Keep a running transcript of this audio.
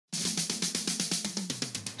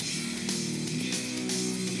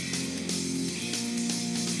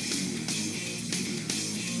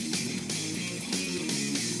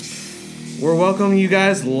We're welcoming you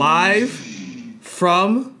guys live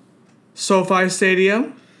from SoFi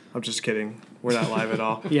Stadium. I'm just kidding. We're not live at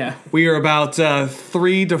all. Yeah. We are about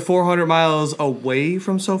 300 to 400 miles away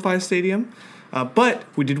from SoFi Stadium. But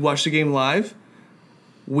we did watch the game live.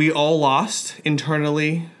 We all lost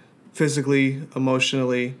internally, physically,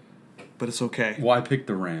 emotionally, but it's okay. Well, I picked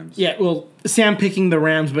the Rams. Yeah, well, Sam picking the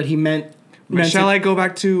Rams, but he meant Shall I go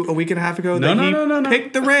back to a week and a half ago No.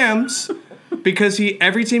 picked the Rams because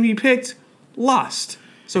every team he picked lost.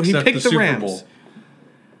 So Except he picked the Super Rams. Bowl.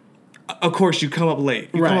 Of course, you come up late.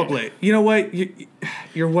 You come Right. up late. You know what?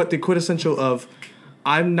 You're what the quintessential of,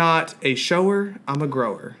 I'm not a shower, I'm a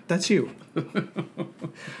grower. That's you.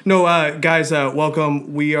 No, guys,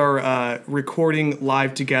 welcome. We are recording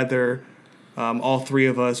live together, all three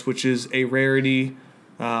of us, which is a rarity.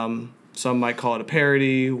 Some might call it a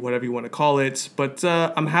parody, whatever you want to call it. But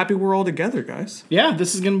I'm happy we're all together, guys. Yeah,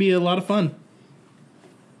 this is going to be a lot of fun.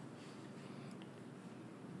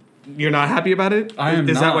 You're not happy about it? I am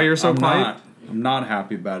Is not. that why you're so quiet? I'm not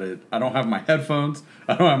happy about it. I don't have my headphones.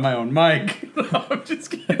 I don't have my own mic. No, I'm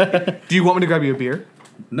just kidding. Do you want me to grab you a beer?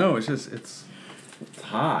 No, it's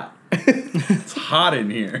hot. It's hot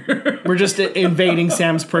in here. We're just invading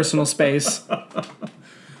Sam's personal space.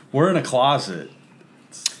 We're in a closet.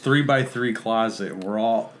 It's 3x3 closet. We're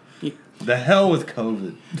all the hell with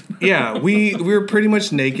COVID. Yeah, we were pretty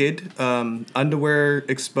much naked, underwear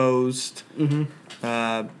exposed.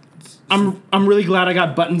 Mm-hmm. I'm really glad I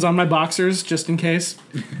got buttons on my boxers just in case.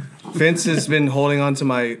 Vince has been holding on to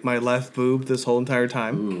my left boob this whole entire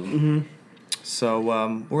time. Mm-hmm. So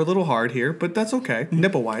we're a little hard here, but that's okay.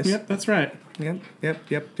 Nipple wise. Yep, that's right. Yep.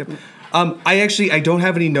 I don't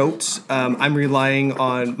have any notes. I'm relying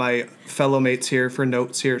on my fellow mates here for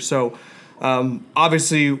notes here. So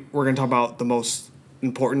obviously we're going to talk about the most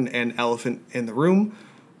important and elephant in the room,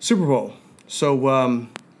 Super Bowl. So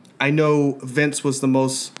I know Vince was the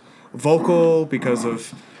most vocal because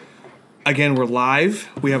of, again, we're live.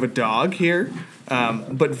 We have a dog here.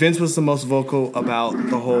 But Vince was the most vocal about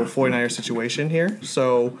the whole 49er situation here.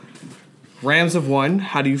 So Rams have won.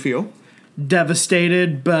 How do you feel?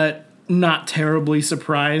 Devastated, but not terribly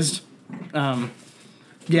surprised.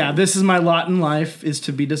 Yeah, this is my lot in life, is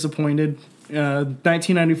to be disappointed.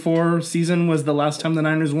 1994 season was the last time the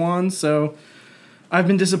Niners won, so I've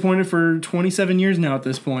been disappointed for 27 years now at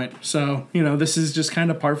this point. So, this is just kind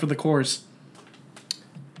of par for the course.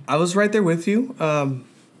 I was right there with you.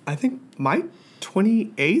 I think my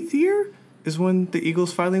 28th year is when the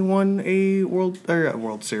Eagles finally won a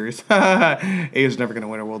World Series. A is never going to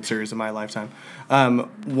win a World Series in my lifetime.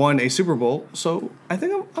 Won a Super Bowl. So I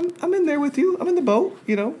think I'm in there with you. I'm in the boat.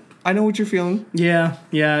 I know what you're feeling. Yeah.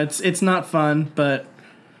 It's not fun, but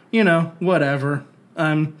whatever.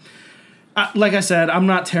 Like I said, I'm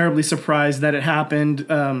not terribly surprised that it happened.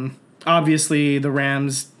 Obviously, the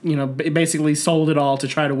Rams, basically sold it all to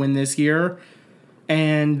try to win this year.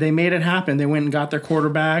 And they made it happen. They went and got their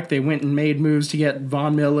quarterback. They went and made moves to get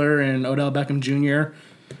Von Miller and Odell Beckham Jr.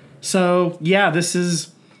 So, yeah, this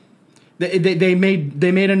is... They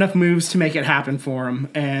made enough moves to make it happen for them.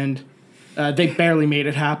 And they barely made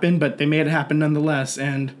it happen, but they made it happen nonetheless.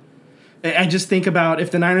 And I just think about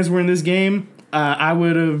if the Niners were in this game, I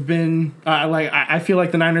would have been... I feel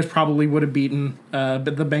like the Niners probably would have beaten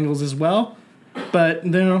the Bengals as well. But,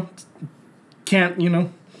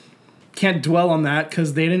 can't dwell on that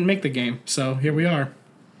because they didn't make the game. So here we are.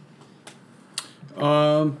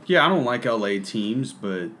 Yeah, I don't like LA teams,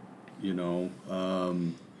 but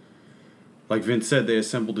like Vince said, they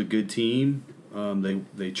assembled a good team.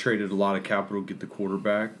 They traded a lot of capital to get the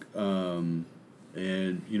quarterback, and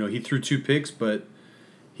he threw 2 picks, but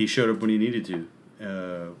he showed up when he needed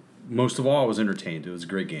to. Most of all, I was entertained. It was a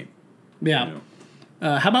great game. Yeah.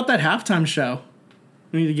 How about that halftime show?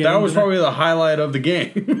 That was probably the highlight of the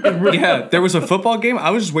game. Yeah, there was a football game. I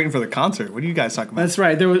was just waiting for the concert. What are you guys talking about? That's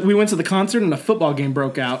right. We went to the concert and a football game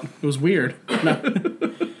broke out. It was weird.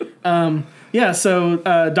 Yeah, so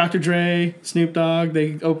Dr. Dre, Snoop Dogg,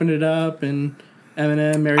 they opened it up, and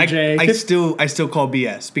Eminem, Mary J. I still call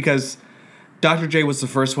BS because Dr. J was the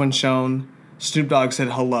first one shown. Snoop Dogg said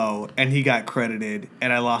hello, and he got credited,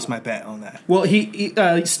 and I lost my bet on that. Well,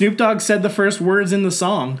 Snoop Dogg said the first words in the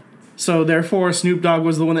song. So, therefore, Snoop Dogg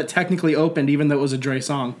was the one that technically opened, even though it was a Dre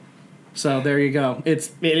song. So, there you go.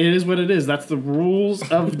 It is what it is. That's the rules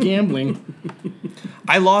of gambling.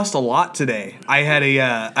 I lost a lot today. I had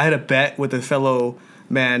a bet with a fellow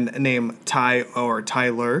man named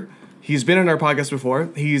Tyler. He's been on our podcast before.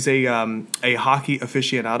 He's a hockey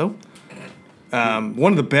aficionado.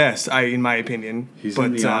 One of the best, in my opinion. He's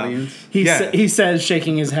in the audience. He says,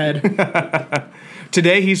 shaking his head.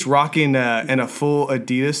 Today he's rocking in a full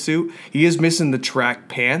Adidas suit. He is missing the track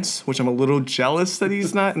pants, which I'm a little jealous that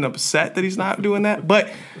he's not and upset that he's not doing that. But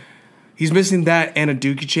he's missing that and a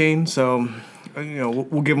Dookie chain, so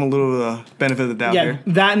we'll give him a little benefit of the doubt here.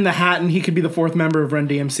 That and the hat, and he could be the fourth member of Run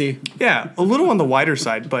DMC. Yeah, a little on the wider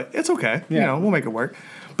side, but it's okay. Yeah. We'll make it work.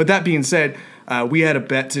 But that being said, we had a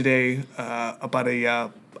bet today about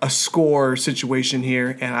a score situation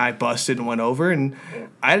here, and I busted and went over, and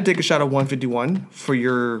I had to take a shot of 151 for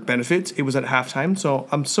your benefits. It was at halftime, so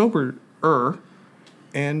I'm sober-er,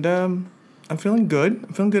 and I'm feeling good.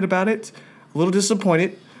 I'm feeling good about it. A little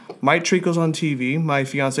disappointed. Mike Trico's on TV. My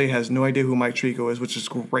fiance has no idea who Mike Trico is, which is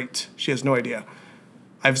great. She has no idea.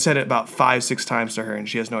 I've said it about 5-6 times to her, and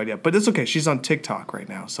she has no idea. But it's okay. She's on TikTok right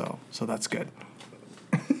now, so that's good.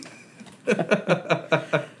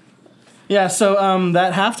 Yeah, so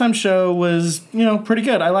that halftime show was, pretty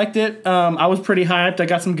good. I liked it. I was pretty hyped. I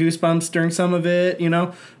got some goosebumps during some of it, It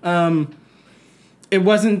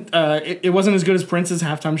wasn't it wasn't as good as Prince's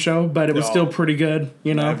halftime show, but it was still pretty good,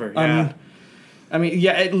 Never, yeah.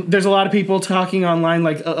 There's a lot of people talking online,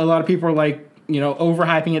 like a lot of people are like,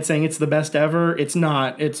 overhyping it, saying it's the best ever. It's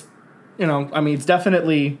not. It's, it's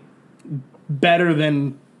definitely better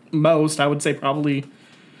than most. I would say probably,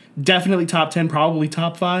 definitely top 10, probably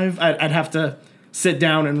top 5. I'd have to sit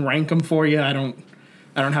down and rank them for you. I don't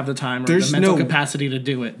have the time or the mental capacity to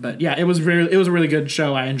do it. But yeah, it was a really good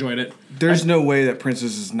show. I enjoyed it. There's no way that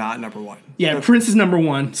Princess is not number 1. Yeah, Prince is number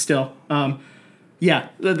 1 still. Yeah,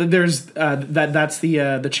 there's that's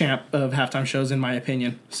the champ of halftime shows in my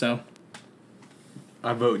opinion. So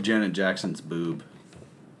I vote Janet Jackson's boob.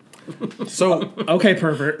 So okay,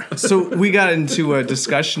 pervert. So we got into a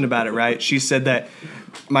discussion about it, right? She said that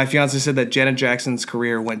my fiance said that Janet Jackson's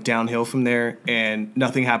career went downhill from there, and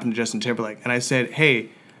nothing happened to Justin Timberlake. And I said,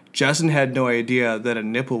 hey, Justin had no idea that a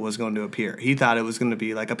nipple was going to appear. He thought it was going to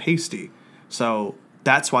be like a pasty. So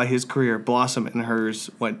that's why his career blossomed and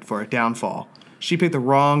hers went for a downfall. She picked the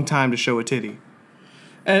wrong time to show a titty.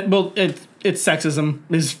 It's sexism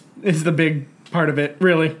is the big part of it,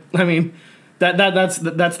 really. I mean, that's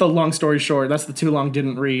the long story short. That's the too long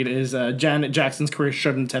didn't read. Is Janet Jackson's career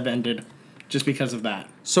shouldn't have ended just because of that.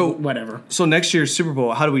 So whatever. So next year's Super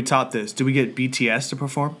Bowl, how do we top this? Do we get BTS to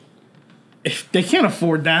perform? They can't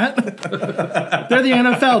afford that. They're the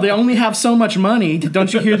NFL. They only have so much money.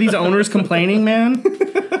 Don't you hear these owners complaining, man?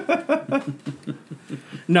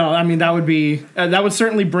 No, I mean that would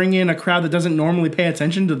certainly bring in a crowd that doesn't normally pay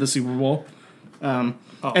attention to the Super Bowl, and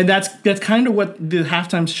that's kind of what the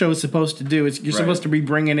halftime show is supposed to do. You're supposed to be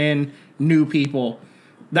bringing in new people.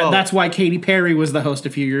 That's why Katy Perry was the host a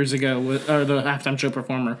few years ago, or the halftime show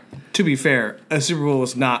performer. To be fair, a Super Bowl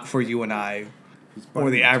is not for you and I, or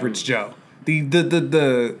the average Joe.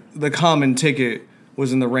 The common ticket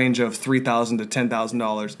was in the range of $3,000 to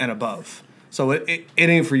 $10,000 and above. So it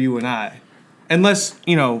ain't for you and I. Unless,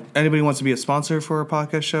 anybody wants to be a sponsor for a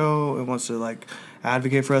podcast show and wants to,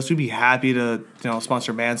 advocate for us, we'd be happy to,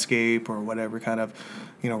 sponsor Manscaped or whatever kind of,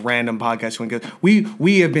 random podcast you want to get.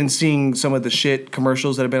 We have been seeing some of the shit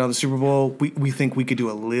commercials that have been on the Super Bowl. We think we could do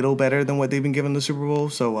a little better than what they've been giving the Super Bowl.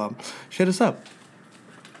 So, hit us up.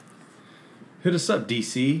 Hit us up,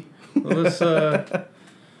 DC. Let us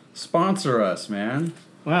sponsor us, man.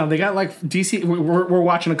 Wow, they got DC. We're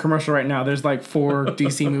watching a commercial right now. There's 4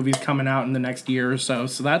 DC movies coming out in the next year or so.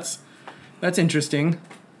 So that's interesting.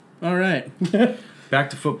 All right,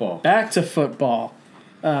 back to football. Yeah,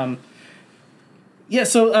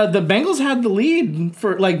 so the Bengals had the lead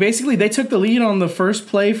for basically they took the lead on the first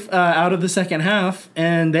play out of the second half,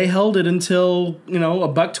 and they held it until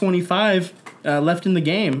 $1:25 left in the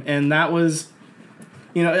game, and that was.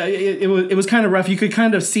 It was kind of rough. You could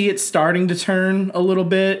kind of see it starting to turn a little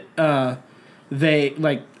bit. Joe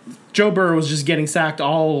Burrow was just getting sacked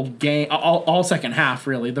all game, all second half.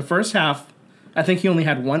 Really, the first half, I think he only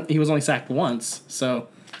had one. He was only sacked once. So,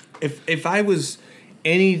 if I was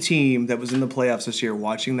any team that was in the playoffs this year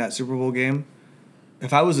watching that Super Bowl game,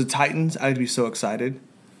 if I was the Titans, I'd be so excited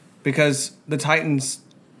because the Titans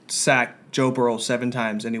sacked Joe Burrow 7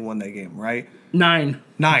 times and he won that game, right? 9. Okay.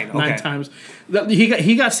 9 times.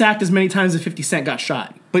 He got sacked as many times as 50 Cent got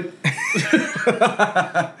shot. But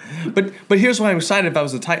but here's why I'm excited if I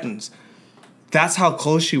was the Titans. That's how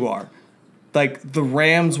close you are. The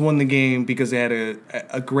Rams won the game because they had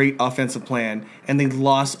a great offensive plan, and they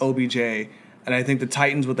lost OBJ. And I think the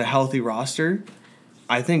Titans with a healthy roster,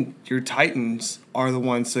 I think your Titans are the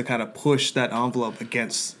ones to kind of push that envelope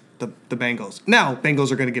against the Bengals. Now,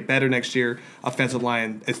 Bengals are going to get better next year. Offensive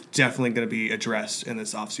line is definitely going to be addressed in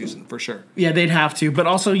this offseason, for sure. Yeah, they'd have to. But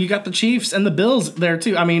also, you got the Chiefs and the Bills there,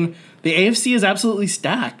 too. I mean, the AFC is absolutely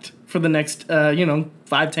stacked for the next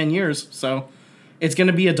 5-10 years. So it's going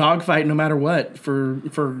to be a dogfight no matter what for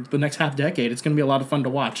the next half decade. It's going to be a lot of fun to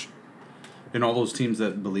watch. And all those teams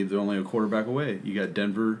that believe they're only a quarterback away. You got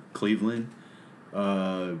Denver, Cleveland,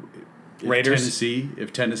 Raiders. Tennessee.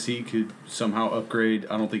 If Tennessee could somehow upgrade,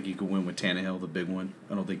 I don't think you could win with Tannehill, the big one.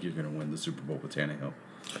 I don't think you're going to win the Super Bowl with Tannehill.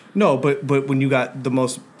 No, but when you got the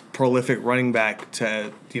most prolific running back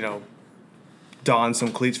to don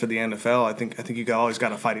some cleats for the NFL, I think you always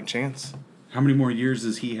got a fighting chance. How many more years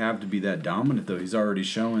does he have to be that dominant though? He's already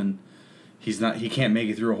showing he can't make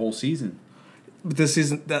it through a whole season. But this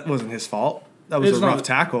season, that wasn't his fault. That was a rough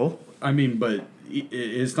tackle. I mean, but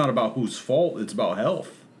it's not about whose fault. It's about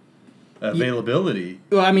health, availability.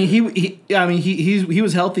 Well, I mean, he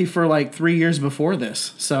was healthy for like 3 years before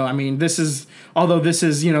this. So I mean, although this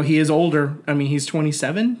is he is older. I mean, he's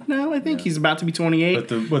 27 now. I think he's about to be 28.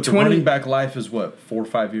 But the running back life is what, 4 or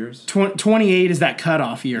 5 years? 28 is that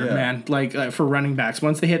cutoff year, man. Like for running backs,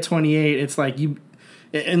 once they hit 28, it's like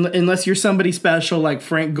unless you're somebody special like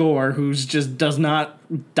Frank Gore, who's just does not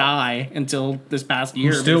die until this past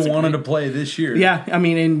year. Who still wanted to play this year. Yeah, I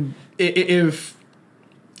mean, and if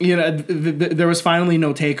there was finally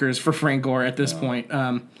no takers for Frank Gore at this point,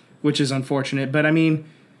 which is unfortunate. But I mean,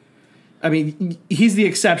 he's the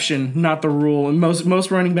exception, not the rule. And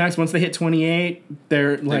most running backs, once they hit 28,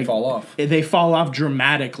 they fall off. They fall off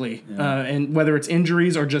dramatically, and whether it's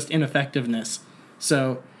injuries or just ineffectiveness.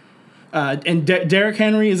 So. And Derrick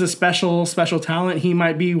Henry is a special talent. He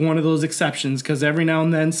might be one of those exceptions because every now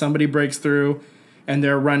and then somebody breaks through and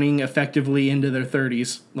they're running effectively into their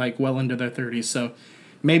 30s, like well into their 30s. So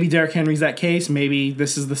maybe Derrick Henry's that case. Maybe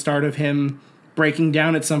this is the start of him breaking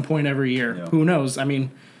down at some point every year. Yeah. Who knows? I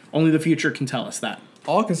mean, only the future can tell us that.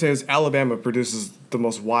 All I can say is Alabama produces the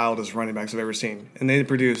most wildest running backs I've ever seen. And they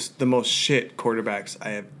produce the most shit quarterbacks I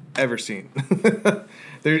have ever seen.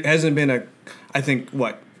 There hasn't been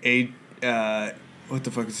what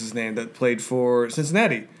the fuck is his name that played for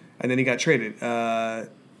Cincinnati and then he got traded. AJ,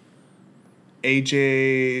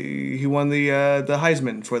 he won the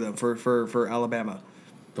Heisman for them for Alabama.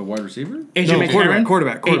 The wide receiver? AJ McCarron?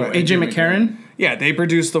 Quarterback. AJ McCarron? Yeah, they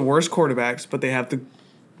produce the worst quarterbacks, but they have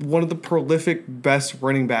one of the prolific best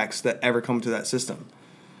running backs that ever come to that system.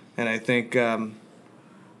 And I think I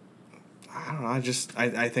don't know.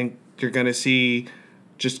 I think you're gonna see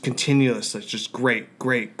just continuous, just great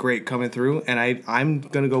coming through. And I'm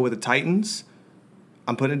going to go with the Titans.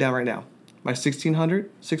 I'm putting it down right now. My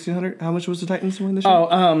 1,600. How much was the Titans win this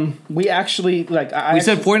year? We actually, we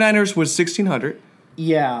said 49ers was 1,600.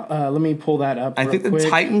 Yeah, let me pull that up I think the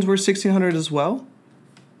Titans were 1,600 as well.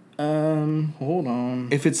 Hold on.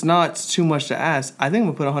 If it's not too much to ask, I think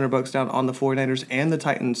I'm going to put $100 down on the 49ers and the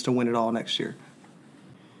Titans to win it all next year.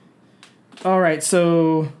 All right,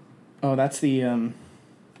 so... Oh, that's the...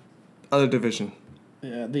 Other division.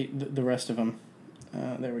 Yeah, the rest of them.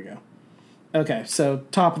 There we go. Okay, so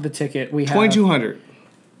top of the ticket we have 2,200.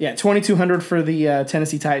 Yeah, 2,200 for the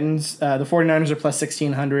Tennessee Titans. The 49ers are plus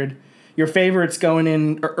 1,600. Your favorites going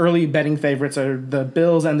in, early betting favorites are the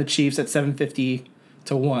Bills and the Chiefs at 750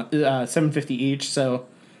 to 1, 750 each. So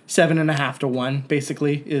 7.5 to 1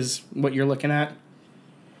 basically is what you're looking at.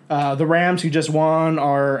 The Rams, who just won,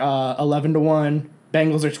 are 11 to 1.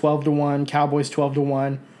 Bengals are 12 to 1. Cowboys 12 to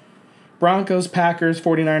 1. Broncos, Packers,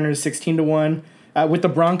 49ers 16 to 1. With the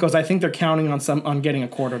Broncos, I think they're counting on getting a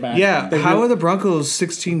quarterback. Yeah, how are the Broncos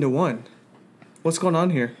 16 to 1? What's going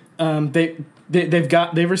on here?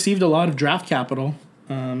 They've received a lot of draft capital.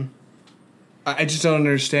 I just don't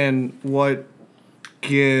understand what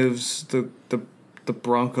gives the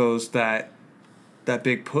Broncos that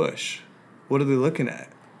big push. What are they looking at?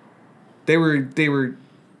 They were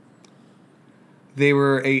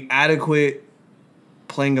a adequate,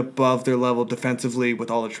 playing above their level defensively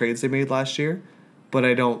with all the trades they made last year, but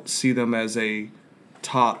I don't see them as a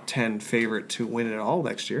top 10 favorite to win it all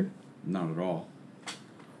next year. Not at all.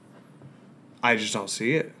 I just don't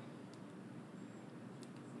see it.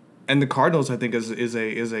 And the Cardinals, I think, is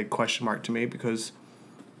a question mark to me because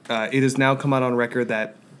it has now come out on record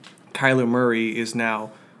that Kyler Murray is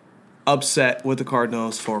now upset with the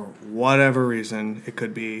Cardinals for whatever reason it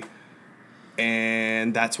could be.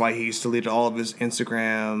 And that's why he's deleted all of his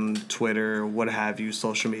Instagram, Twitter, what have you,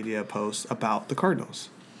 social media posts about the Cardinals.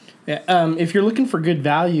 Yeah, if you're looking for good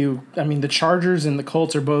value, I mean, the Chargers and the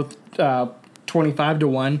Colts are both 25 to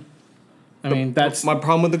 1. That's my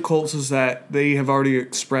problem with the Colts is that they have already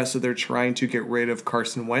expressed that they're trying to get rid of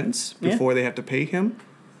Carson Wentz before they have to pay him.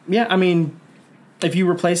 Yeah, I mean, if you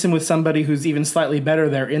replace him with somebody who's even slightly better,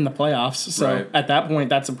 they're in the playoffs. So At that point,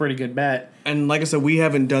 that's a pretty good bet. And like I said, we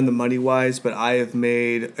haven't done the money wise, but I have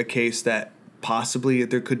made a case that possibly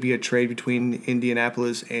there could be a trade between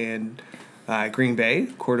Indianapolis and Green Bay,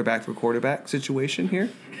 quarterback for quarterback situation here.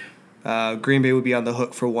 Green Bay would be on the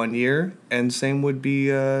hook for 1 year, and same would be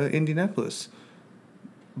Indianapolis.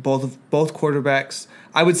 Both quarterbacks,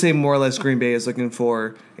 I would say more or less Green Bay is looking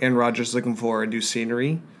for, Aaron Rodgers is looking for a new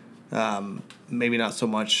scenery. Maybe not so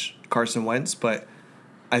much Carson Wentz, but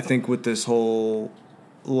I think with this whole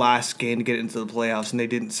last game to get into the playoffs and they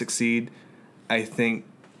didn't succeed, I think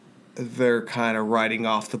they're kind of writing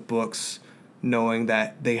off the books knowing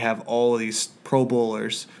that they have all of these Pro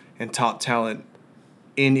Bowlers and top talent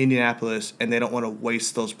in Indianapolis, and they don't want to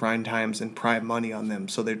waste those prime times and prime money on them.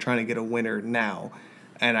 So they're trying to get a winner now.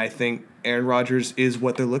 And I think Aaron Rodgers is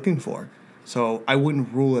what they're looking for. So I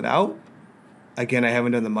wouldn't rule it out. Again, I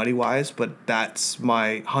haven't done the money-wise, but that's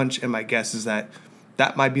my hunch and my guess is that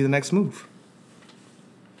might be the next move.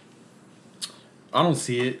 I don't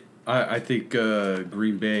see it. I think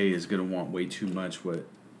Green Bay is going to want way too much what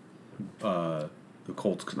the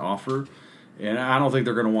Colts can offer. And I don't think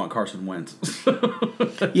they're going to want Carson Wentz.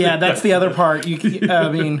 Yeah, that's the other part.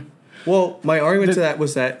 Well, my argument to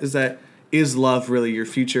that is Love really your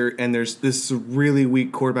future? And there's this really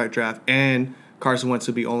weak quarterback draft, and Carson Wentz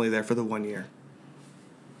will be only there for the 1 year.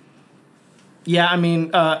 Yeah,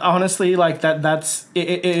 honestly, like that's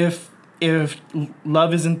if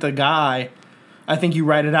Love isn't the guy, I think you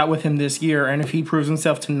ride it out with him this year. And if he proves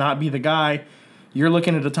himself to not be the guy, you're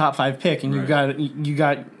looking at a top 5 pick, and right. you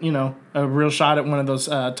got a real shot at one of those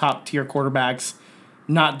top tier quarterbacks.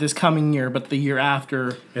 Not this coming year, but the year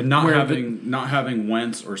after. And not having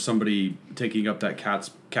Wentz or somebody taking up that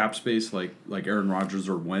cap space like Aaron Rodgers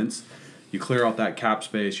or Wentz, you clear out that cap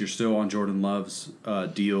space. You're still on Jordan Love's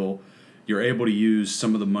deal. You're able to use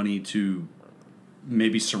some of the money to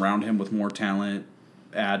maybe surround him with more talent,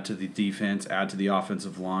 add to the defense, add to the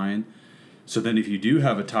offensive line. So then if you do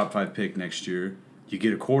have a top 5 pick next year, you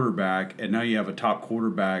get a quarterback, and now you have a top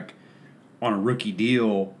quarterback on a rookie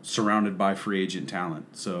deal surrounded by free agent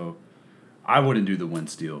talent. So I wouldn't do the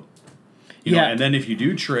Wentz deal. You know, and then if you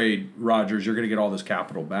do trade Rodgers, you're going to get all this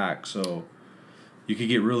capital back. So you could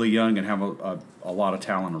get really young and have a lot of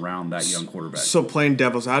talent around that young quarterback. So playing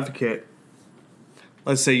devil's advocate,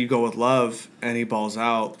 let's say you go with Love and he balls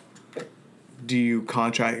out. Do you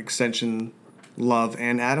contract extension Love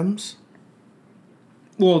and Adams?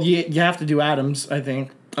 Well, you have to do Adams, I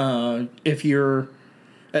think.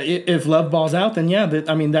 If Love balls out, then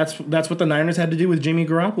that's what the Niners had to do with Jimmy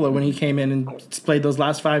Garoppolo when he came in and played those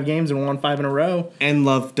last 5 games and won 5 in a row. And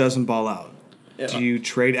Love doesn't ball out. Yeah. Do you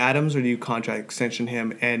trade Adams or do you contract extension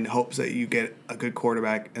him in hopes that you get a good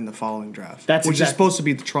quarterback in the following draft? Which is supposed to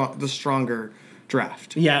be the stronger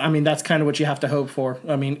draft. Yeah, that's kind of what you have to hope for.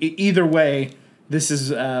 Either way, this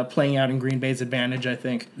is playing out in Green Bay's advantage, I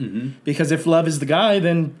think. Mm-hmm. Because if Love is the guy,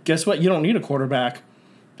 then guess what? You don't need a quarterback.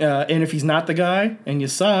 And if he's not the guy and you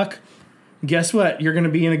suck, guess what? You're going to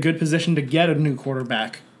be in a good position to get a new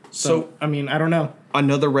quarterback. So I don't know.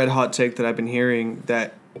 Another red hot take that I've been hearing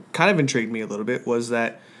that kind of intrigued me a little bit was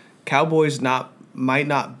that Cowboys might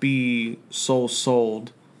not be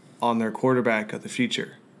sold on their quarterback of the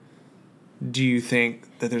future. Do you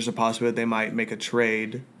think that there's a possibility they might make a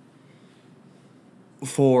trade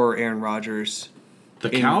for Aaron Rodgers? The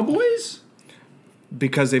Cowboys?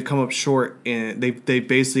 Because they've come up short, and they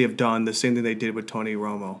basically have done the same thing they did with Tony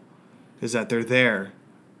Romo, is that they're there,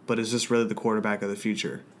 but is this really the quarterback of the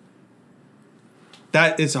future?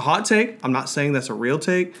 That is a hot take. I'm not saying that's a real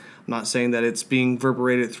take. I'm not saying that it's being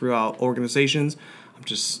reverberated throughout organizations. I'm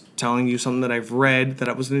just telling you something that I've read, that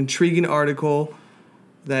it was an intriguing article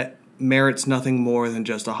that merits nothing more than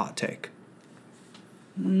just a hot take.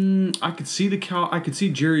 I could see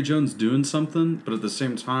Jerry Jones doing something, but at the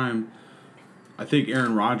same time, I think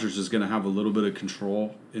Aaron Rodgers is going to have a little bit of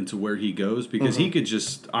control into where he goes because he could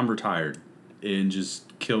just, I'm retired, and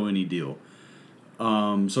just kill any deal.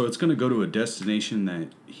 So it's going to go to a destination that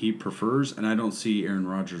he prefers, and I don't see Aaron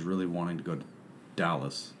Rodgers really wanting to go to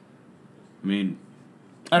Dallas. I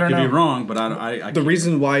could be wrong, but I The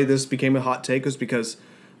reason why this became a hot take was because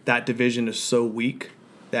that division is so weak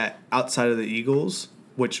that outside of the Eagles,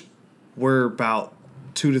 which we're about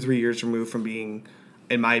 2 to 3 years removed from being,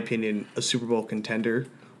 in my opinion, a Super Bowl contender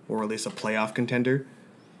or at least a playoff contender,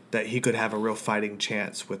 that he could have a real fighting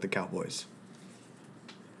chance with the Cowboys.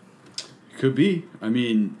 Could be.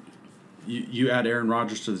 You add Aaron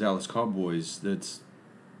Rodgers to the Dallas Cowboys, that's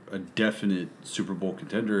a definite Super Bowl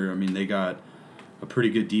contender. They got a pretty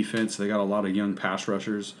good defense. They got a lot of young pass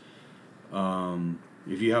rushers.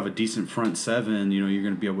 If you have a decent front seven, you're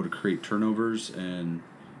going to be able to create turnovers, and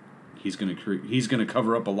he's going to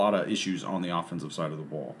cover up a lot of issues on the offensive side of the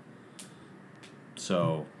ball.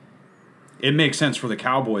 So, it makes sense for the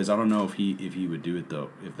Cowboys. I don't know if he would do it though,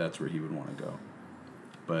 if that's where he would want to go.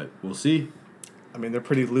 But we'll see. I mean, they're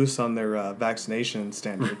pretty loose on their vaccination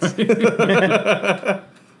standards.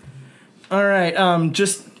 All right.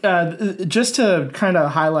 Just to kind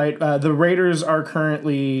of highlight, the Raiders are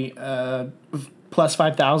currently plus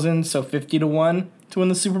 5,000, so 50-1 to win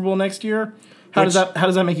the Super Bowl next year. How does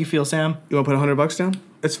that make you feel, Sam? You want to put $100 down?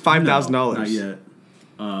 It's $5,000. No, not yet.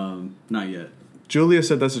 Not yet. Julia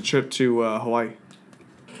said that's a trip to Hawaii.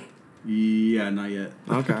 Yeah, not yet.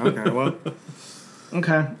 Okay. Well.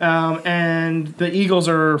 Okay. And the Eagles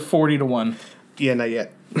are 40-1. Yeah, not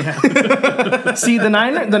yet. Yeah. See, the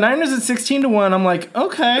Niners at 16-1. I'm like,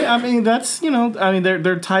 okay. I mean, that's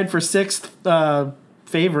they're tied for sixth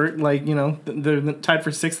favorite. Like, they're tied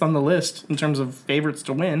for sixth on the list in terms of favorites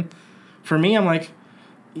to win. For me, I'm like,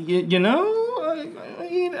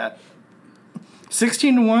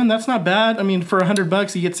 16-1. That's not bad. I mean, for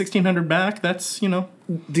 $100, you get $1,600 back. That's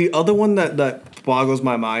The other one that boggles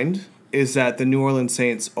my mind is that the New Orleans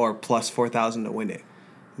Saints are plus 4,000 to win it.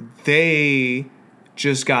 They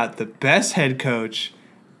just got the best head coach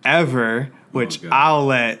ever, which I'll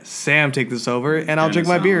let Sam take this over, and I'll drink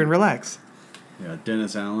my beer and relax. Yeah,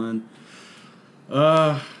 Dennis Allen.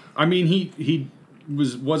 I mean, he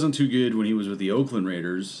wasn't too good when he was with the Oakland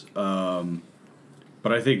Raiders, but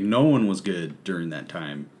I think no one was good during that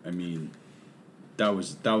time. I mean, that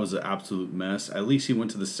was an absolute mess. At least he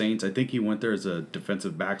went to the Saints. I think he went there as a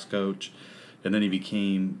defensive backs coach, and then he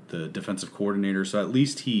became the defensive coordinator. So at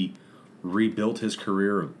least he rebuilt his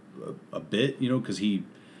career a bit, because he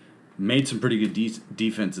made some pretty good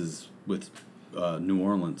defenses with New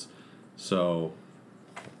Orleans. So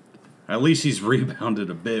at least he's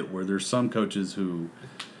rebounded a bit, where there's some coaches who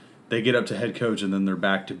they get up to head coach and then they're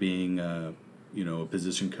back to being a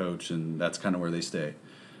position coach, and that's kind of where they stay.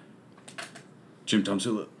 Jim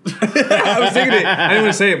Tomsula. I was thinking it. I didn't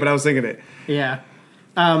want to say it, but I was thinking it. Yeah.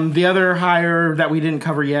 The other hire that we didn't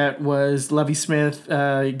cover yet was Lovie Smith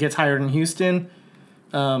gets hired in Houston.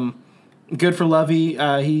 Good for Lovie.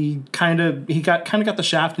 He kind of got the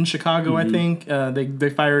shaft in Chicago. I think they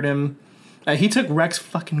fired him. He took Rex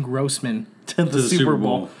fucking Grossman to the Super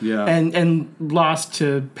Bowl. Yeah, and lost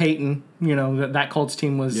to Peyton. That Colts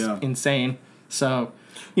team was insane. So.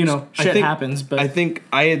 Shit happens. But I think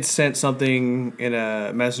I had sent something in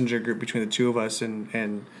a messenger group between the two of us,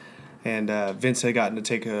 and Vince had gotten to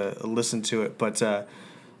take a listen to it. But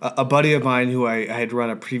a buddy of mine who I had run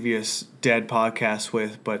a previous Dead podcast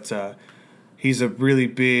with, but he's a really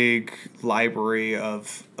big library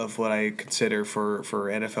of what I consider for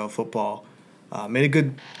NFL football. Made a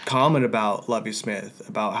good comment about Lovie Smith,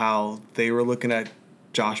 about how they were looking at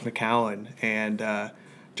Josh McCown, and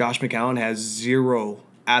Josh McCown has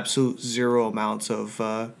absolute zero amounts of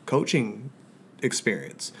coaching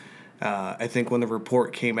experience. I think when the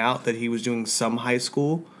report came out that he was doing some high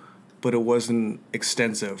school, but it wasn't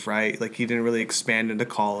extensive, right? Like, he didn't really expand into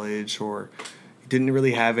college, or he didn't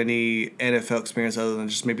really have any NFL experience other than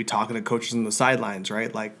just maybe talking to coaches on the sidelines,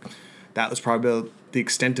 right? Like, that was probably the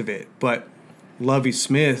extent of it. But Lovie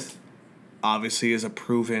Smith obviously is a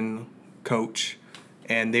proven coach,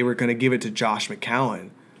 and they were going to give it to Josh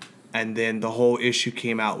McCown. And then the whole issue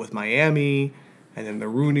came out with Miami, and then the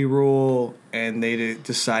Rooney Rule, and they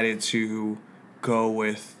decided to go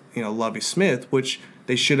with Lovie Smith, which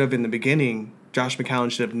they should have in the beginning. Josh McCown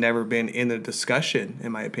should have never been in the discussion,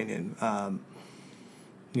 in my opinion. And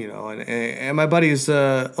my buddy is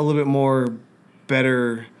a little bit more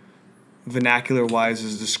better vernacular-wise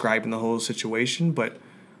is describing the whole situation, but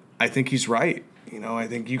I think he's right. I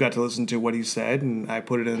think you got to listen to what he said, and I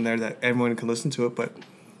put it in there that everyone can listen to it, but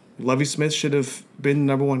Lovie Smith should have been the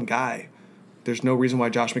number one guy. There's no reason why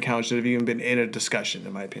Josh McCown should have even been in a discussion,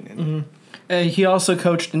 in my opinion. Mm-hmm. He also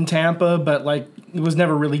coached in Tampa, but was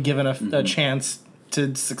never really given a chance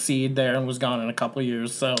to succeed there, and was gone in a couple of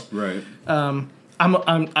years. So right. I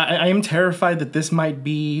am terrified that this might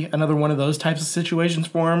be another one of those types of situations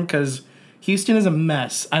for him, because Houston is a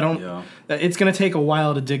mess. It's going to take a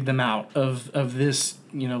while to dig them out of this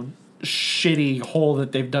shitty hole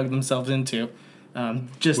that they've dug themselves into.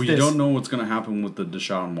 You don't know what's going to happen with the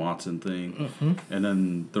Deshaun Watson thing, and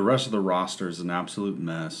then the rest of the roster is an absolute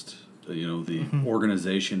mess. The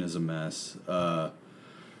organization is a mess.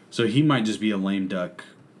 So he might just be a lame duck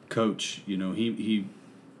coach. He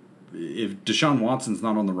if Deshaun Watson's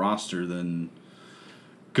not on the roster, then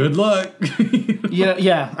good luck.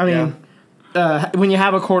 Yeah. I mean, when you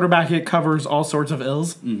have a quarterback, it covers all sorts of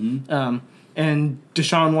ills. Mm-hmm. And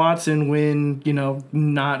Deshaun Watson, when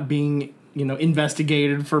not being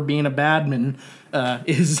investigated for being a bad man,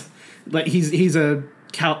 is like he's a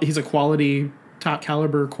quality top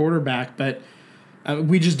caliber quarterback, but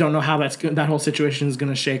we just don't know how that whole situation is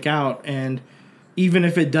going to shake out. And even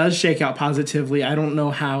if it does shake out positively, I don't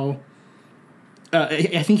know how.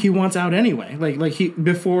 I think he wants out anyway. Like he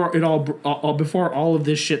before all of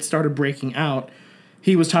this shit started breaking out,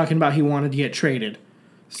 he was talking about he wanted to get traded.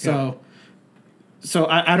 So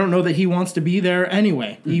I don't know that he wants to be there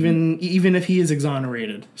anyway, even if he is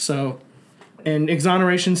exonerated. So, and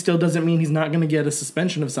exoneration still doesn't mean he's not going to get a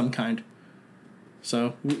suspension of some kind.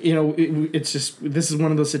 So, it's just, this is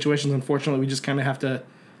one of those situations, unfortunately, we just kind of have to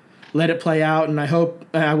let it play out. And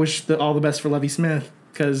I wish all the best for Lovie Smith,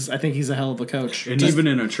 because I think he's a hell of a coach. And even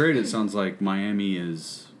in a trade, it sounds like Miami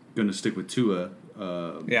is going to stick with Tua.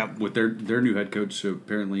 With their new head coach, who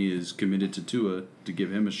apparently is committed to Tua to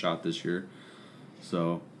give him a shot this year.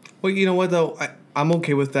 So, well, you know what though, I'm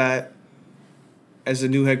okay with that as a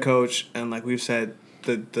new head coach, and like we've said,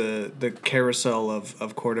 the carousel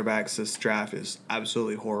of quarterbacks this draft is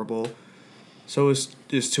absolutely horrible. So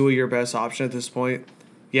is Tua your best option at this point?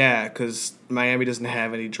 Yeah, because Miami doesn't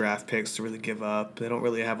have any draft picks to really give up. They don't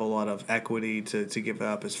really have a lot of equity to give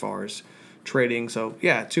up as far as trading. So,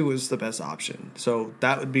 yeah, Tua is the best option. So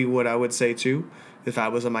that would be what I would say, too, if I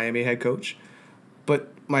was a Miami head coach.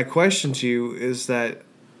 But my question to you is that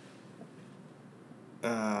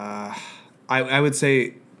I would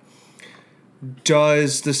say,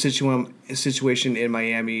 does the situation in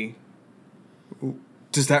Miami,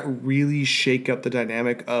 does that really shake up the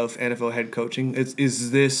dynamic of NFL head coaching?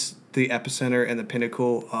 Is this the epicenter and the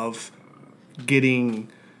pinnacle of getting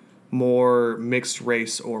more mixed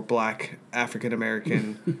race or black African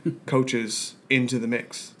American coaches into the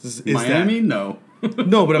mix? Is Miami? That, no.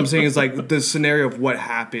 No, but I'm saying it's like the scenario of what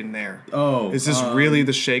happened there. Oh, is this really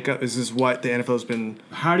the shakeup? Is this what the NFL has been?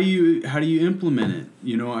 How do you implement it?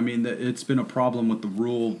 It's been a problem with the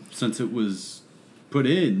rule since it was put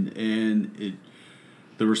in, and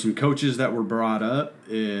there were some coaches that were brought up,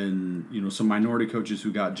 and some minority coaches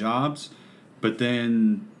who got jobs, but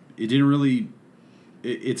then it didn't really.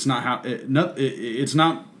 It's not it's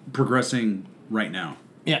not progressing right now.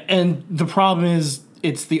 Yeah, and the problem is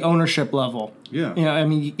it's the ownership level. Yeah.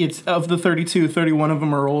 It's of the 32, 31 of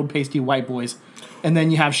them are old pasty white boys. And then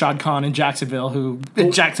you have Shad Khan in Jacksonville,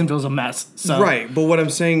 Jacksonville's a mess. So. Right, but what I'm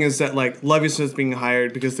saying is that like Lovie Smith's being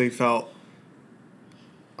hired because they felt,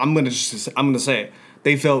 I'm gonna say it,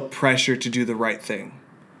 they felt pressure to do the right thing,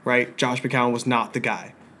 right? Josh McCown was not the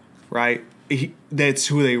guy, right? That's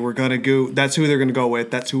who they were gonna go. That's who they're gonna go with.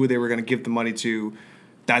 That's who they were gonna give the money to.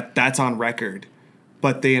 That's on record,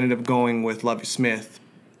 but they ended up going with Lovie Smith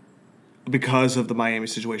because of the Miami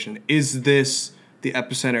situation. Is this the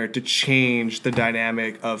epicenter to change the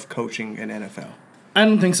dynamic of coaching in NFL? I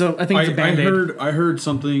don't think so. I think it's a Band-Aid. I heard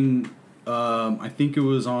something. I think it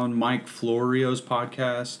was on Mike Florio's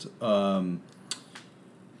podcast.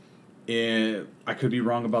 And I could be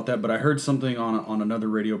wrong about that, but I heard something on another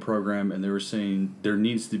radio program, and they were saying there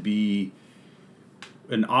needs to be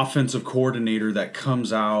an offensive coordinator that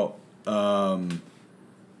comes out, like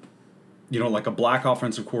a black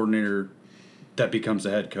offensive coordinator that becomes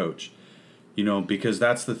a head coach. Because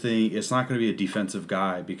that's the thing. It's not going to be a defensive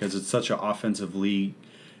guy because it's such an offensive league.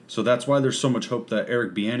 So that's why there's so much hope that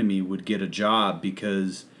Eric Bieniemy would get a job,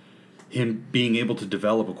 because him being able to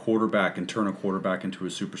develop a quarterback and turn a quarterback into a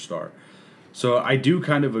superstar. So I do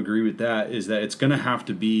kind of agree with that, is that it's going to have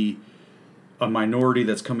to be a minority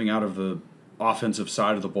that's coming out of the offensive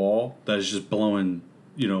side of the ball that is just blowing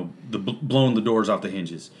the doors off the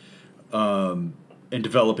hinges, and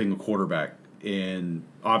developing a quarterback and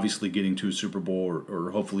obviously getting to a Super Bowl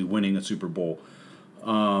or hopefully winning a Super Bowl.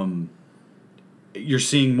 You're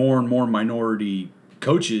seeing more and more minority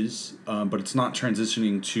coaches, but it's not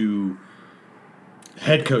transitioning to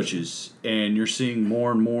head coaches, and you're seeing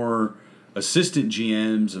more and more assistant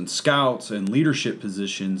GMs and scouts and leadership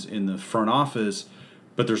positions in the front office,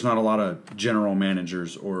 but there's not a lot of general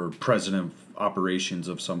managers or president of operations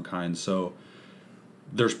of some kind. So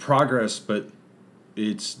there's progress, but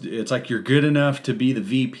it's like you're good enough to be the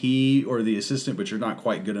VP or the assistant, but you're not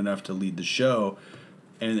quite good enough to lead the show.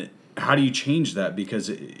 And how do you change that? Because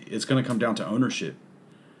it's going to come down to ownership.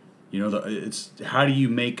 It's how do you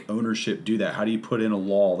make ownership do that? How do you put in a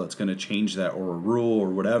law that's going to change that, or a rule or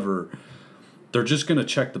whatever? They're just going to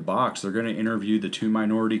check the box. They're going to interview the two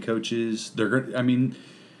minority coaches. Teams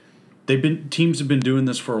have been doing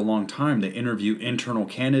this for a long time. They interview internal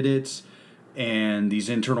candidates, and these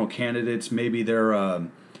internal candidates, maybe they're a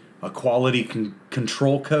quality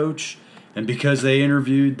control coach, and because they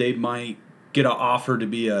interviewed, they might get an offer to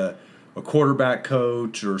be a quarterback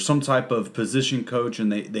coach or some type of position coach, and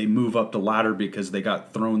they move up the ladder because they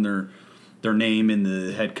got thrown their name in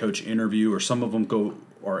the head coach interview, or some of them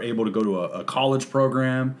are able to go to a college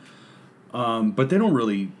program, but they don't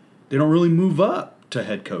really move up to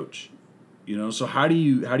head coach. So how do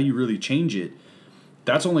you really change it?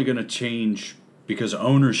 That's only going to change because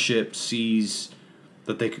ownership sees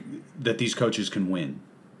that these coaches can win.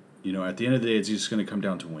 At the end of the day, it's just going to come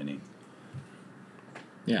down to winning.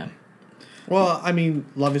 Yeah. Well, I mean,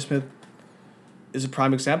 Lovie Smith is a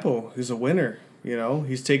prime example. He's a winner.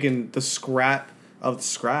 He's taken the scrap of the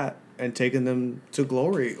scrap and taken them to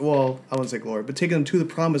glory. Well, I wouldn't say glory, but taken them to the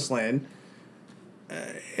promised land.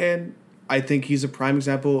 And I think he's a prime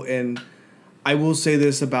example. And I will say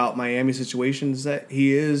this about Miami's situation is that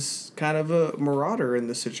he is kind of a marauder in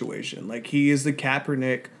this situation. Like, he is the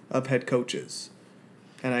Kaepernick of head coaches.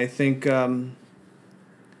 And I think,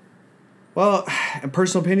 well, in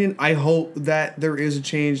personal opinion, I hope that there is a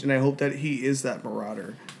change, and I hope that he is that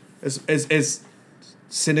marauder. As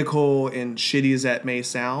cynical and shitty as that may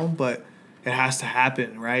sound, but it has to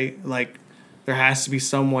happen, right? Like, there has to be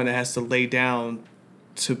someone that has to lay down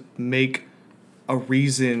to make a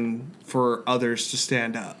reason for others to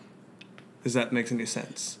stand up. Does that make any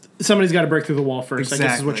sense? Somebody's got to break through the wall first. Exactly. I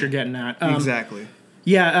guess is what you're getting at. Exactly.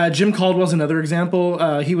 Yeah, Jim Caldwell's another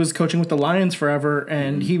example. He was coaching with the Lions forever,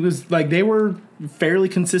 and he was like, they were fairly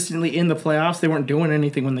consistently in the playoffs. They weren't doing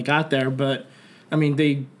anything when they got there, but I mean,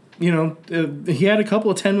 he had a couple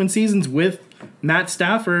of 10-win seasons with Matt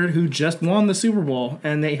Stafford, who just won the Super Bowl,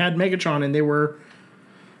 and they had Megatron, and they were,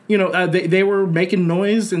 they were making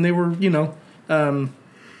noise, and they were,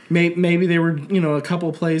 maybe they were, a couple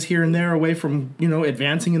of plays here and there away from,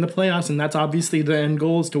 advancing in the playoffs, and that's obviously the end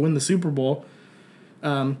goal, is to win the Super Bowl.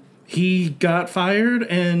 He got fired,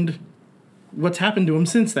 and what's happened to him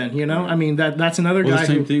since then? I mean, that's another guy. The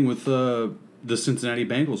same thing with the Cincinnati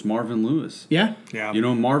Bengals, Marvin Lewis. Yeah.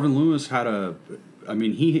 Marvin Lewis had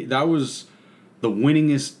that was the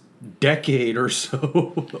winningest decade or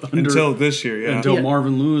so until this year. Yeah. Until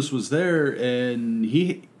Marvin Lewis was there, and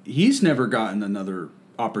he's never gotten another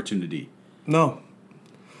opportunity. No.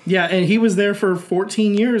 Yeah, and he was there for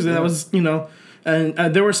 14 years, and that was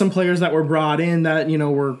and there were some players that were brought in that,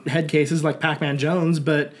 were head cases like Pac-Man Jones,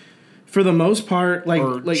 but for the most part, like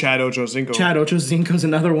Chad Ochocinco. Chad Ochocinco's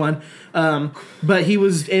another one. But he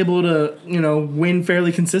was able to, win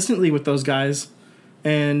fairly consistently with those guys.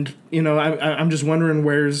 And, I'm just wondering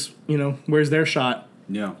where's their shot.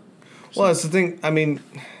 Yeah. Well, that's the thing. I mean,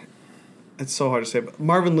 it's so hard to say, but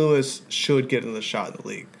Marvin Lewis should get another shot in the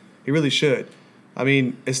league. He really should. I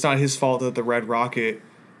mean, it's not his fault that the Red Rocket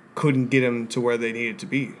couldn't get him to where they needed to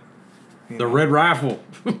be. The Red Rifle.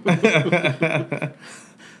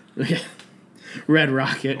 Red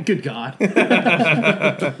Rocket. Good God.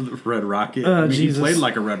 Red Rocket. He played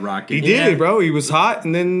like a Red Rocket. He did, bro. He was hot,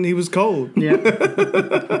 and then he was cold. Yeah.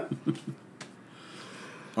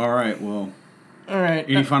 All right, well. All right.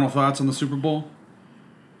 Any final thoughts on the Super Bowl?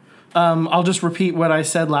 I'll just repeat what I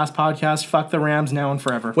said last podcast. Fuck the Rams now and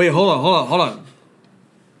forever. Wait, hold on.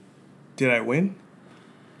 Did I win?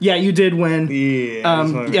 Yeah, you did win.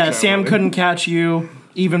 Yeah. Sam couldn't catch you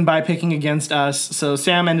even by picking against us. So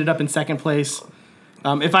Sam ended up in second place.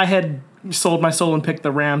 If I had sold my soul and picked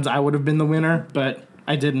the Rams, I would have been the winner, but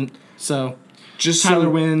I didn't. So Tyler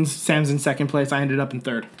wins. Sam's in second place. I ended up in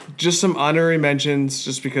third. Just some honorary mentions,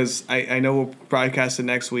 just because I know we'll broadcast it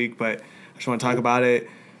next week, but I just want to talk about it.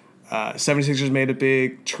 76ers made a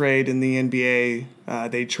big trade in the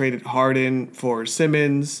NBA. They traded Harden for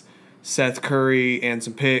Simmons, Seth Curry, and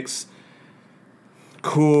some picks.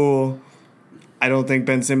 Cool. I don't think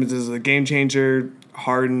Ben Simmons is a game changer.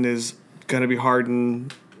 Harden is going to be Harden.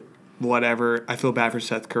 Whatever. I feel bad for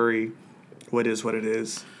Seth Curry. What is what it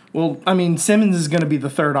is. Well, I mean, Simmons is going to be the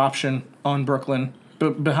third option on Brooklyn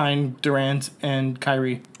behind Durant and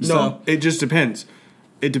Kyrie. No, it just depends.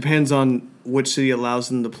 It depends on which city allows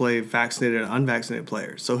them to play vaccinated and unvaccinated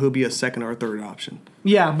players. So he'll be a second or third option.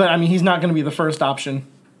 Yeah, but I mean, he's not going to be the first option.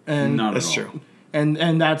 And that's true.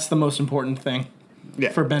 And that's the most important thing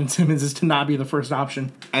for Ben Simmons, is to not be the first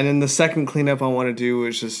option. And then the second cleanup I want to do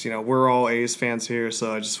is just, we're all A's fans here,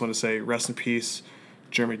 so I just want to say rest in peace,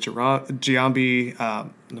 Jeremy Giambi.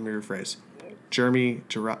 Let me rephrase.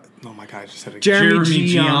 Oh my God, I just said it. Jeremy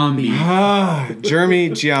Giambi. Jeremy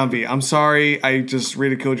Giambi. I'm sorry, I just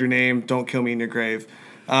ridiculed your name. Don't kill me in your grave.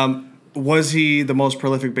 Was he the most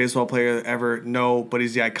prolific baseball player ever? No, but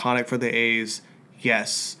he's the iconic for the A's.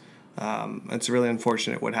 Yes. It's really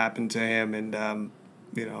unfortunate what happened to him, and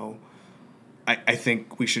I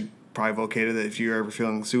think we should probably vocate that if you're ever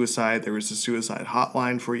feeling suicide, there is a suicide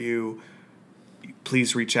hotline for you.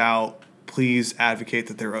 Please reach out. Please advocate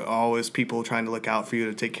that there are always people trying to look out for you,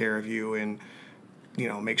 to take care of you, and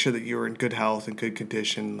make sure that you're in good health and good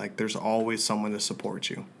condition. Like, there's always someone to support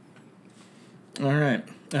you. All right.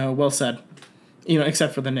 Well said.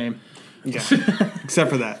 Except for the name. Yeah. Except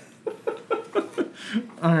for that.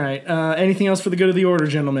 All right. Anything else for the good of the order,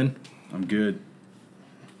 gentlemen? I'm good.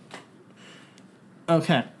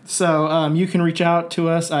 Okay. So you can reach out to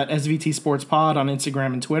us at SVT Sports Pod on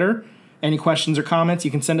Instagram and Twitter. Any questions or comments,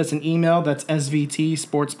 you can send us an email. That's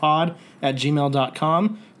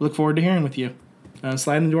svtsportspod@gmail.com. Look forward to hearing with you.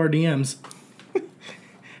 Slide into our DMs.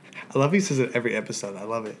 I love he says it every episode. I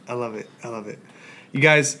love it. I love it. I love it. You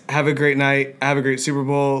guys have a great night. Have a great Super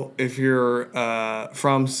Bowl. If you're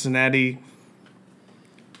from Cincinnati,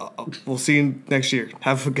 we'll see you next year.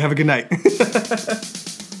 Have a good night.